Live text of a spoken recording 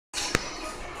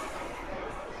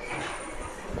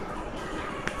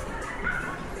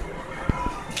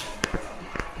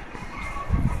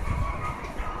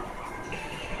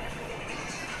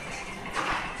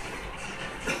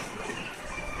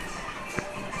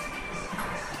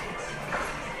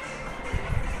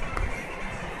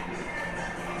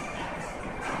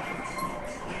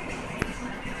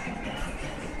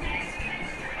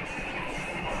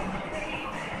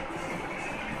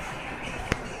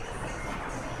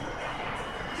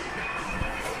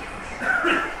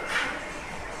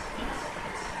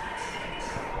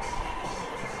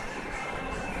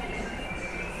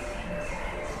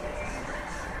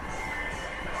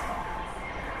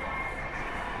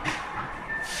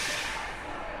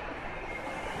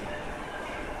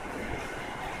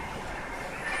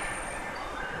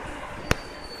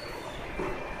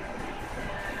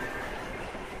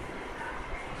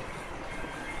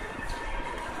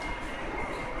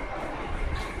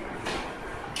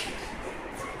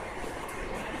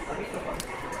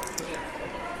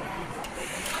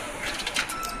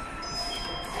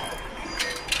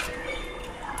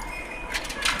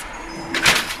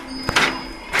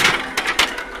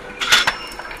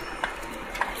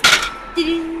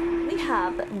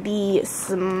have the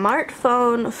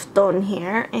smartphone Futon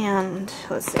here, and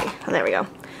let's see. Oh, there we go.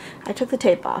 I took the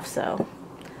tape off, so.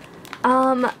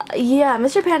 Yeah,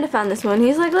 Mr. Panda found this one.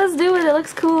 He's like, let's do it, it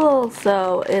looks cool.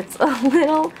 So it's a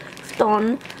little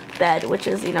Futon bed, which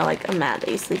is, you know, like a mat that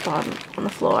you sleep on the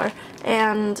floor.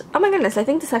 And, oh my goodness, I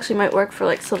think this actually might work for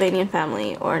like Sylvanian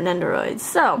Family or Nendoroids.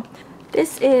 So,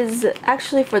 this is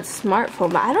actually for the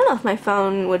smartphone, but I don't know if my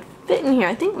phone would fit in here.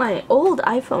 I think my old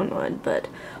iPhone would, but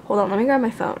hold on, let me grab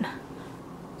my phone.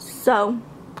 So,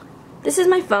 this is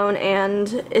my phone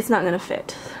and it's not gonna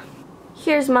fit.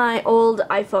 Here's my old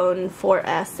iPhone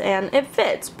 4S and it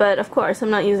fits, but of course I'm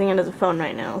not using it as a phone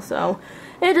right now, so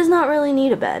it does not really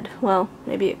need a bed. Well,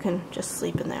 maybe it can just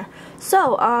sleep in there.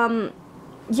 So,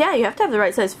 yeah, you have to have the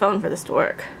right size phone for this to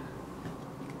work.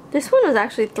 This one was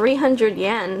actually 300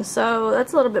 yen, so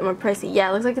that's a little bit more pricey. Yeah,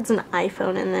 it looks like it's an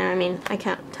iPhone in there. I mean, I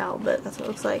can't tell, but that's what it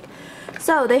looks like.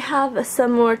 So, they have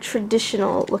some more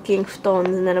traditional looking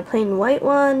futons, and then a plain white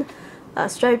one, a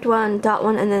striped one, dot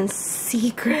one, and then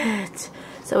secret.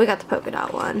 So we got the polka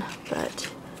dot one,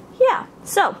 but yeah.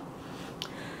 So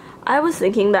I was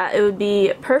thinking that it would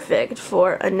be perfect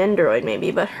for a Nendoroid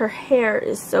maybe, but her hair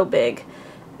is so big,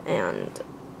 and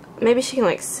maybe she can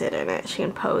like sit in it, she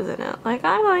can pose in it, like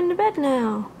I'm going to bed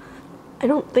now. I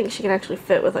don't think she can actually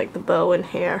fit with like the bow and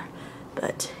hair,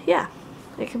 but yeah,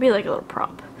 it could be like a little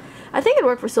prop. I think it'd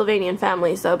work for Sylvanian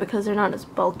families though, because they're not as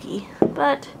bulky,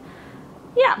 but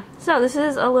yeah, so this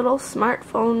is a little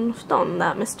smartphone Futon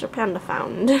that Mr. Panda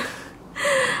found.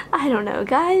 I don't know,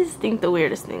 guys think the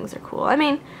weirdest things are cool. I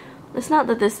mean, it's not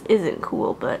that this isn't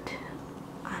cool, but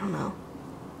I don't know.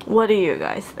 What do you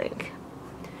guys think?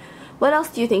 What else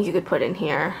do you think you could put in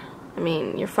here? I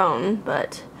mean, your phone,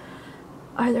 but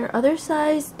are there other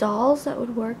size dolls that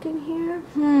would work in here?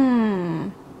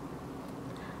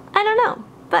 I don't know.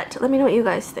 But let me know what you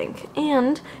guys think.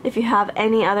 And if you have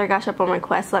any other Gashapon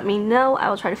requests, let me know. I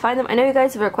will try to find them. I know you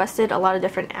guys have requested a lot of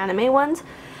different anime ones,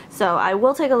 so I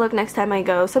will take a look next time I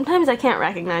go. Sometimes I can't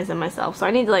recognize them myself, so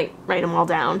I need to like write them all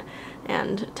down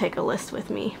and take a list with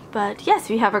me. But yes,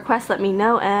 if you have requests, let me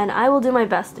know, and I will do my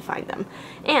best to find them.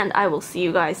 And I will see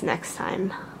you guys next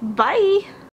time. Bye!